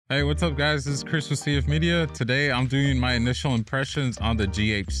Hey, what's up guys? This is Chris with CF Media. Today I'm doing my initial impressions on the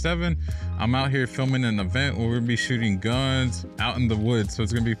GH7. I'm out here filming an event where we're gonna be shooting guns out in the woods, so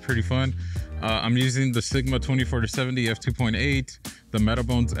it's gonna be pretty fun. I'm using the Sigma 24-70 f2.8, the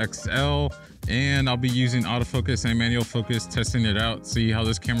Metabones XL, and I'll be using autofocus and manual focus, testing it out, see how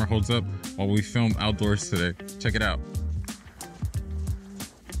this camera holds up while we film outdoors today. Check it out.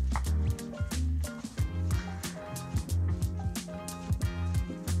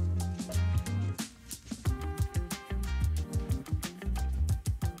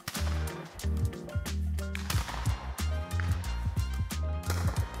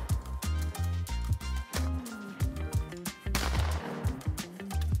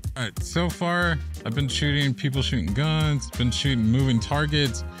 All right, so far I've been shooting people shooting guns, been shooting moving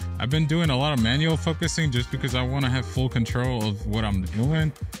targets. I've been doing a lot of manual focusing just because I want to have full control of what I'm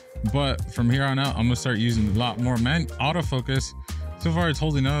doing. But from here on out, I'm gonna start using a lot more autofocus. So far it's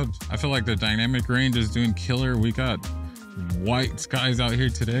holding up. I feel like the dynamic range is doing killer. We got white skies out here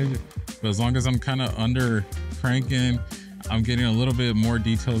today, but as long as I'm kind of under cranking, I'm getting a little bit more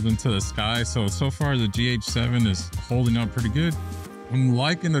detailed into the sky. So far the GH7 is holding up pretty good. I'm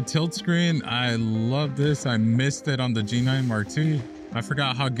liking the tilt screen. I love this. I missed it on the G9 Mark II. I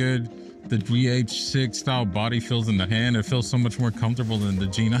forgot how good the GH6 style body feels in the hand. It feels so much more comfortable than the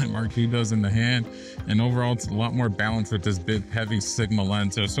G9 Mark II does in the hand. And overall, it's a lot more balanced with this big, heavy Sigma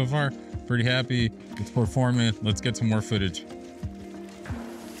lens. So far, pretty happy. It's performing. Let's get some more footage.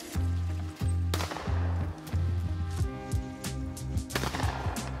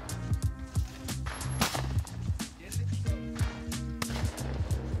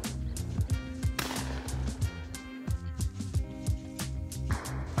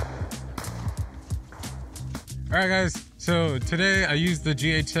 All right guys, so today I used the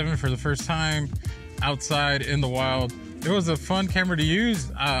GH7 for the first time outside in the wild. It was a fun camera to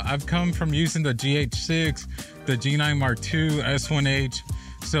use. I've come from using the GH6, the G9 Mark II, S1H,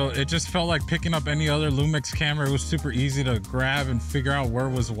 so it just felt like picking up any other Lumix camera. It was super easy to grab and figure out where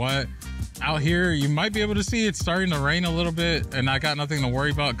was what. Out here, you might be able to see it's starting to rain a little bit, and I got nothing to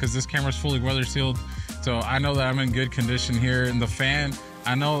worry about because this camera's fully weather sealed. So I know that I'm in good condition here. And the fan,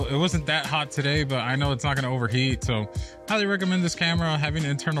 I know it wasn't that hot today, but I know it's not going to overheat. So highly recommend this camera, having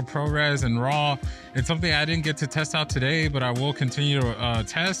internal ProRes and RAW. It's something I didn't get to test out today, but I will continue to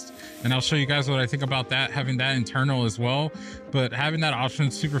test, and I'll show you guys what I think about that, having that internal as well. But having that option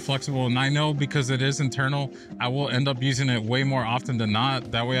is super flexible, and I know because it is internal, I will end up using it way more often than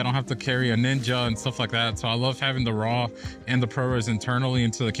not. That way I don't have to carry a Ninja and stuff like that. So I love having the RAW and the ProRes internally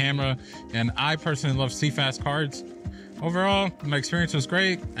into the camera, and I personally love CFast cards. Overall, my experience was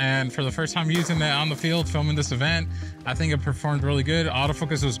great, and for the first time using it on the field, filming this event, I think it performed really good.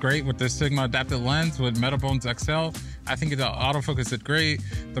 Autofocus was great with this Sigma adaptive lens with Metabones XL. I think the autofocus did great.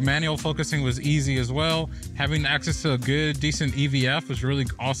 The manual focusing was easy as well. Having access to a good, decent EVF was really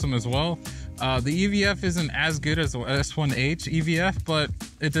awesome as well. The EVF isn't as good as the S1H EVF, but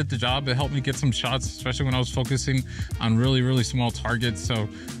it did the job. It helped me get some shots, especially when I was focusing on really, really small targets. So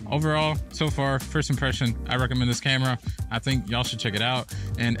overall, so far, first impression, I recommend this camera. I think y'all should check it out.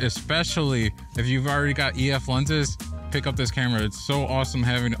 And especially if you've already got EF lenses, pick up this camera. It's so awesome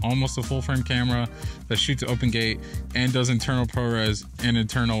having almost a full frame camera that shoots open gate and does internal ProRes and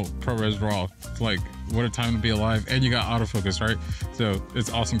internal ProRes RAW. It's like, what a time to be alive. And you got autofocus, right? So it's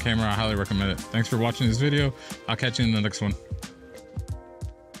awesome camera. I highly recommend it. Thanks for watching this video. I'll catch you in the next one.